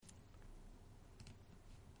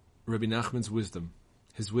Rebbe Nachman's wisdom.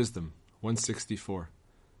 His wisdom, 164.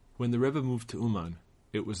 When the Rebbe moved to Uman,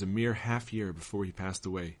 it was a mere half-year before he passed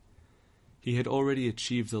away. He had already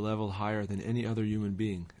achieved a level higher than any other human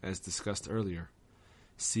being, as discussed earlier.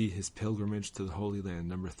 See his pilgrimage to the Holy Land,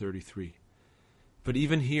 number 33. But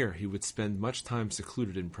even here he would spend much time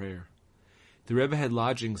secluded in prayer. The Rebbe had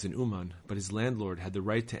lodgings in Uman, but his landlord had the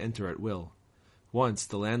right to enter at will. Once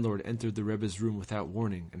the landlord entered the Rebbe's room without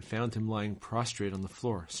warning and found him lying prostrate on the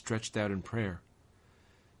floor, stretched out in prayer.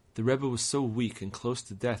 The Rebbe was so weak and close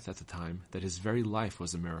to death at the time that his very life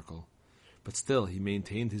was a miracle. But still he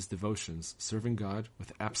maintained his devotions, serving God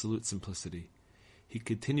with absolute simplicity. He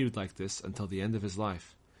continued like this until the end of his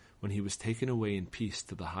life, when he was taken away in peace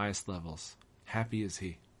to the highest levels. Happy is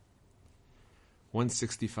he.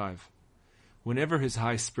 165. Whenever his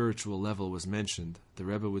high spiritual level was mentioned, the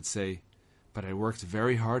Rebbe would say, "But I worked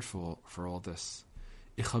very hard for all this.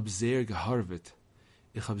 Ich hab sehr gearbeitet.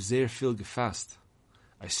 Ich hab sehr viel gefasst.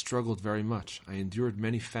 I struggled very much. I endured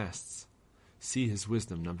many fasts." See his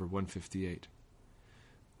wisdom, number 158.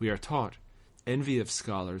 We are taught, envy of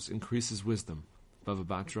scholars increases wisdom, Bava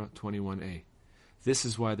Batra 21a. This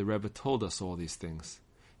is why the Rebbe told us all these things.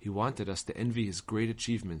 He wanted us to envy his great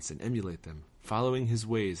achievements and emulate them, following his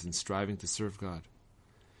ways and striving to serve God.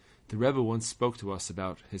 The Rebbe once spoke to us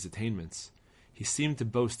about his attainments. He seemed to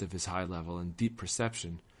boast of his high level and deep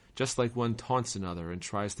perception, just like one taunts another and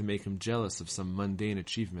tries to make him jealous of some mundane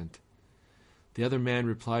achievement. The other man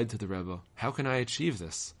replied to the Rebbe, "How can I achieve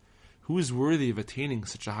this? Who is worthy of attaining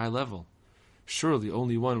such a high level? Surely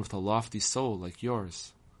only one with a lofty soul like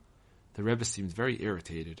yours." The Rebbe seemed very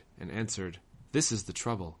irritated and answered, "This is the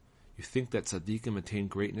trouble. You think that tzaddikim attain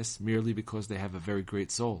greatness merely because they have a very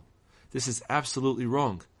great soul. This is absolutely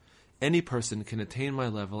wrong. Any person can attain my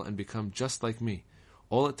level and become just like me.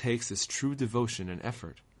 All it takes is true devotion and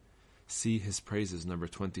effort." See his praises, number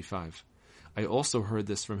 25. I also heard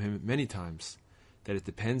this from him many times, that it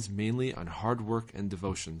depends mainly on hard work and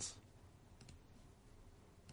devotions.